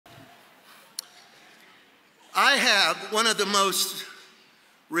I have one of the most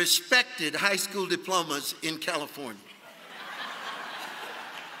respected high school diplomas in California.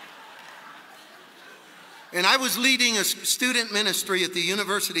 And I was leading a student ministry at the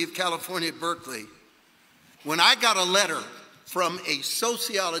University of California, Berkeley, when I got a letter from a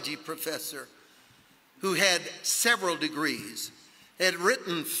sociology professor who had several degrees, had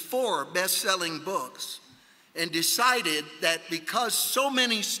written 4 best-selling books, and decided that because so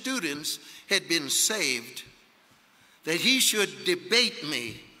many students had been saved, that he should debate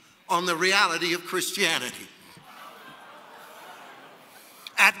me on the reality of Christianity.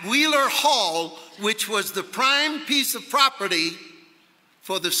 At Wheeler Hall, which was the prime piece of property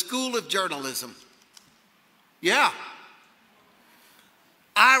for the School of Journalism. Yeah.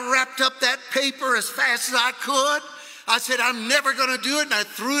 I wrapped up that paper as fast as I could. I said, I'm never going to do it, and I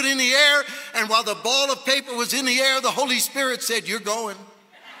threw it in the air, and while the ball of paper was in the air, the Holy Spirit said, you're going.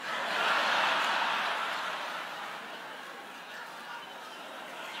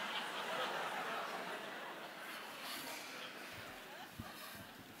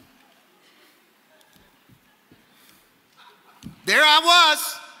 There I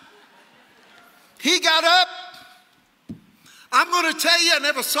was. He got up. I'm going to tell you, I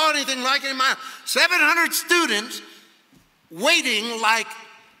never saw anything like it in my 700 students waiting like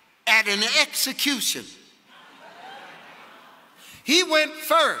at an execution. He went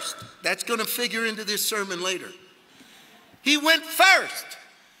first. That's going to figure into this sermon later. He went first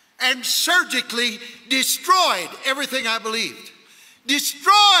and surgically destroyed everything I believed.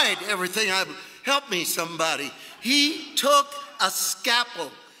 Destroyed everything I believed. Help me, somebody. He took a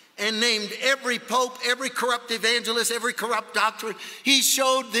scalpel and named every pope, every corrupt evangelist, every corrupt doctrine. He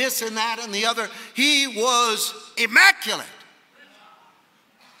showed this and that and the other. He was immaculate.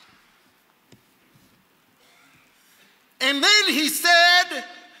 And then he said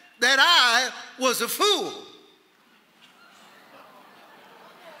that I was a fool.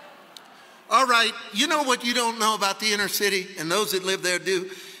 All right, you know what you don't know about the inner city, and those that live there do?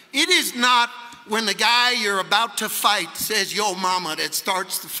 It is not when the guy you're about to fight says, yo mama, that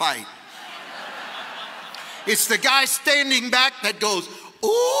starts the fight. It's the guy standing back that goes,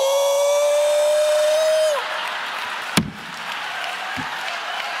 ooh.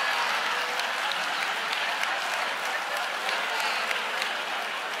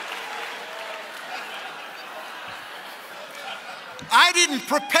 I didn't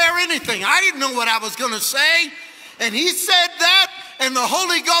prepare anything. I didn't know what I was going to say. And he said that, and the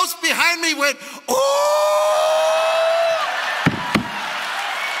Holy Ghost behind me went, ooh!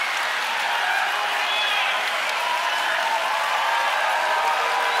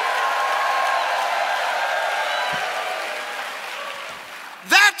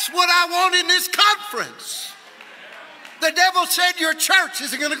 That's what I want in this conference. The devil said your church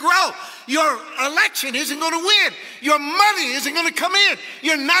isn't going to grow. Your election isn't going to win. Your money isn't going to come in.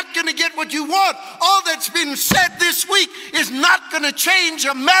 You're not going to get what you want. All that's been said this week is not going to change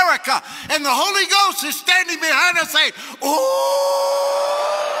America. And the Holy Ghost is standing behind us saying, ooh,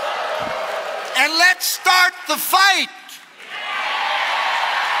 and let's start the fight.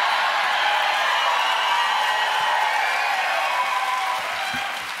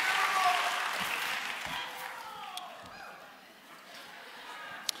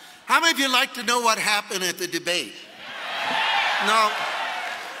 How many of you like to know what happened at the debate? No.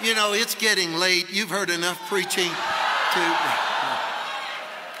 You know, it's getting late. You've heard enough preaching to...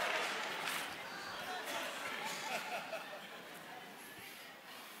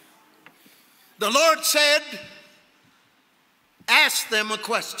 The Lord said, ask them a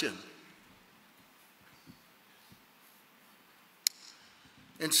question.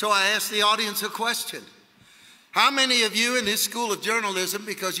 And so I asked the audience a question. How many of you in this school of journalism,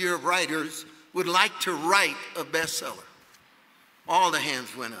 because you're writers, would like to write a bestseller? All the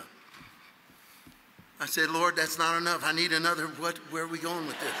hands went up. I said, Lord, that's not enough. I need another. Where are we going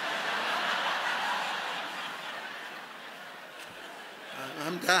with this?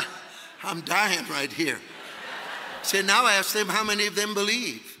 I'm dying right here. I said, now ask them how many of them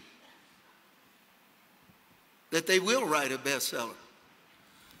believe that they will write a bestseller.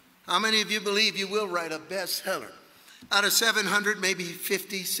 How many of you believe you will write a bestseller? Out of 700, maybe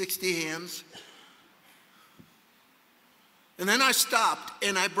 50, 60 hands. And then I stopped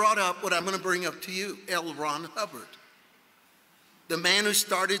and I brought up what I'm going to bring up to you, L. Ron Hubbard. The man who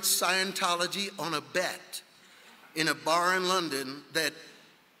started Scientology on a bet in a bar in London that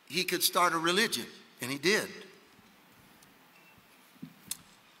he could start a religion, and he did.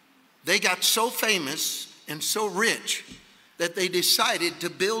 They got so famous and so rich that they decided to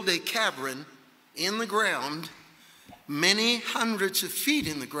build a cavern in the ground, many hundreds of feet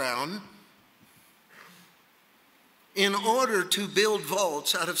in the ground, in order to build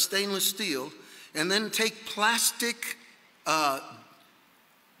vaults out of stainless steel and then take plastic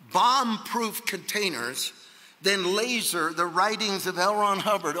bomb-proof containers, then laser the writings of L. Ron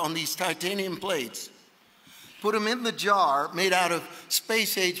Hubbard on these titanium plates, put them in the jar made out of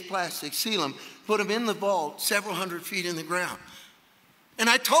space-age plastic, seal them, put them in the vault several hundred feet in the ground. And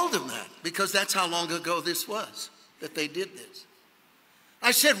I told them that because that's how long ago this was, that they did this.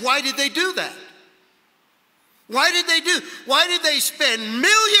 I said, why did they do that? Why did they spend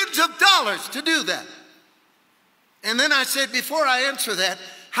millions of dollars to do that? And then I said, before I answer that,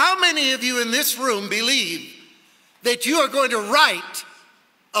 how many of you in this room believe that you are going to write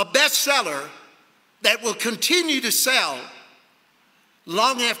a bestseller that will continue to sell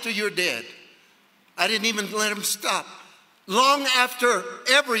long after you're dead? I didn't even let them stop. Long after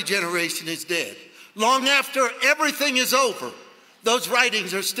every generation is dead, long after everything is over, those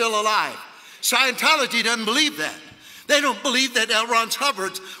writings are still alive. Scientology doesn't believe that. They don't believe that L. Ron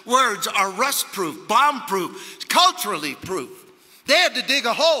Hubbard's words are rust-proof, bomb-proof, culturally proof. They had to dig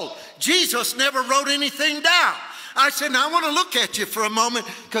a hole. Jesus never wrote anything down. I said, now I want to look at you for a moment,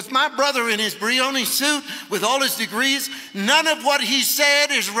 because my brother in his Brioni suit with all his degrees, none of what he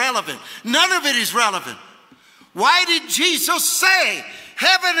said is relevant. None of it is relevant. Why did Jesus say,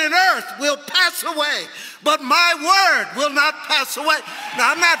 heaven and earth will pass away, but my word will not pass away?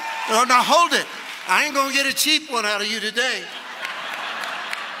 Now, now hold it. I ain't going to get a cheap one out of you today.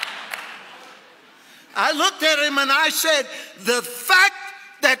 I looked at him and I said, the fact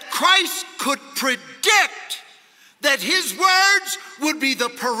that Christ could predict that his words would be the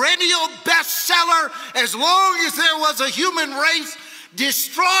perennial bestseller as long as there was a human race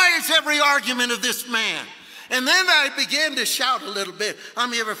destroys every argument of this man. And then I began to shout a little bit. How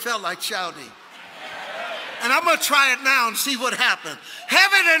many ever felt like shouting? And I'm going to try it now and see what happens.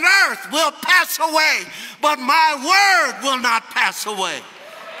 Heaven and earth will pass away, but my word will not pass away.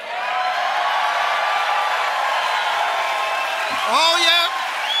 Oh, yeah.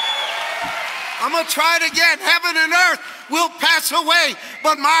 I'm going to try it again. Heaven and earth will pass away,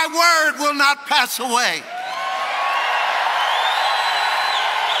 but my word will not pass away.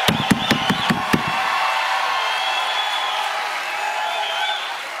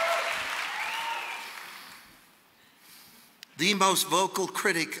 The most vocal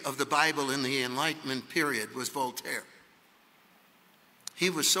critic of the Bible in the Enlightenment period was Voltaire. He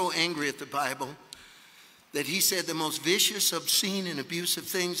was so angry at the Bible that he said the most vicious, obscene, and abusive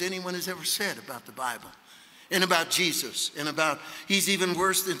things anyone has ever said about the Bible and about Jesus and about, he's even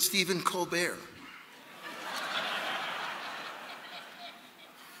worse than Stephen Colbert.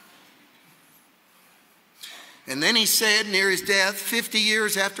 And then he said near his death, 50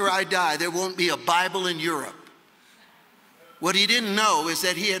 years after I die, there won't be a Bible in Europe. What he didn't know is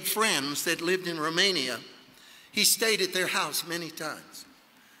that he had friends that lived in Romania. He stayed at their house many times.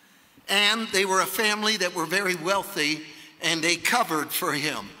 And they were a family that were very wealthy, and they covered for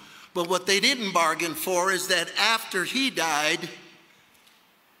him. But what they didn't bargain for is that after he died,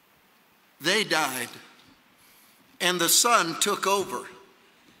 they died. And the son took over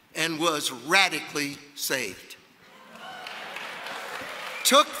and was radically saved.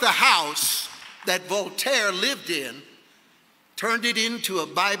 Took the house that Voltaire lived in, turned it into a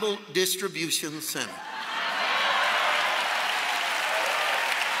Bible distribution center.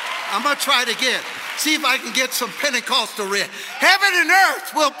 I'm going to try it again. See if I can get some Pentecostal red. Heaven and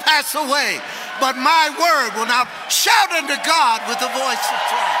earth will pass away, but my word will not. Shout unto God with the voice of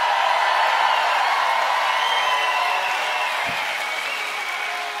triumph.